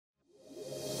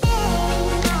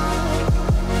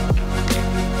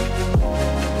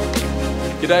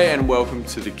G'day and welcome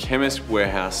to the Chemist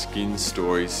Warehouse Skin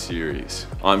Stories series.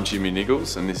 I'm Jimmy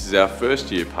Nichols and this is our first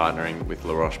year partnering with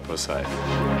La Roche-Posay.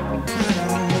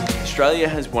 Australia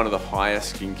has one of the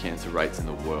highest skin cancer rates in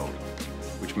the world,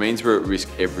 which means we're at risk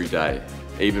every day,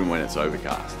 even when it's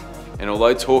overcast. And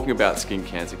although talking about skin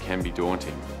cancer can be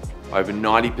daunting, over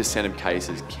 90% of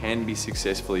cases can be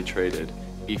successfully treated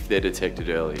if they're detected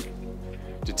early.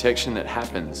 Detection that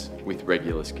happens with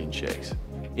regular skin checks.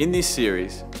 In this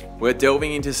series, we're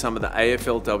delving into some of the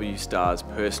AFLW stars'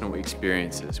 personal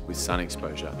experiences with sun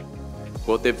exposure,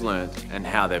 what they've learned and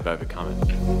how they've overcome it.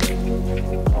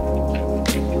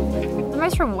 The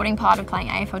most rewarding part of playing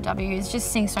AFLW is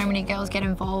just seeing so many girls get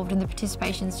involved and the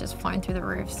participation's just flown through the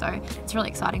roof, so it's really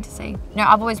exciting to see. You know,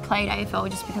 I've always played AFL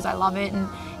just because I love it, and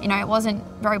you know, it wasn't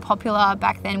very popular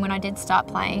back then when I did start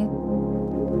playing.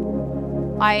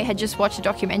 I had just watched a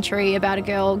documentary about a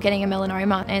girl getting a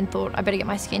melanoma and thought I better get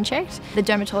my skin checked. The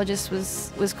dermatologist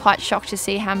was quite shocked to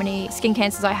see how many skin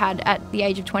cancers I had at the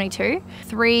age of 22.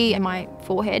 3 in my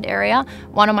forehead area,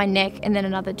 1 on my neck, and then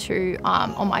another 2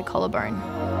 on my collarbone.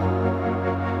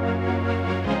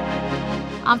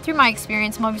 Through my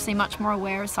experience, I'm obviously much more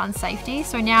aware of sun safety.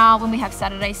 So now when we have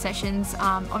Saturday sessions,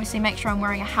 obviously make sure I'm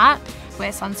wearing a hat,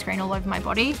 wear sunscreen all over my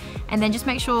body, and then just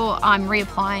make sure I'm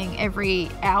reapplying every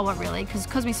hour really,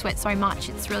 because we sweat so much,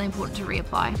 it's really important to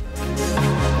reapply.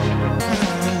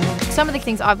 Some of the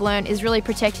things I've learned is really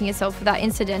protecting yourself for that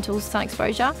incidental sun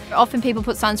exposure. Often people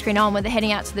put sunscreen on when they're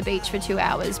heading out to the beach for 2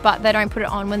 hours, but they don't put it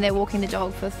on when they're walking the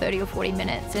dog for 30 or 40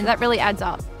 minutes, and that really adds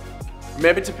up.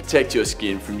 Remember to protect your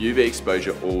skin from UV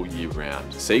exposure all year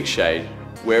round. Seek shade,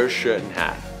 wear a shirt and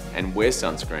hat, and wear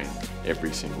sunscreen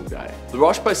every single day. La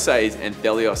Roche-Posay's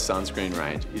Anthelios sunscreen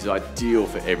range is ideal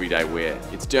for everyday wear.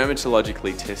 It's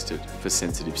dermatologically tested for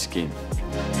sensitive skin.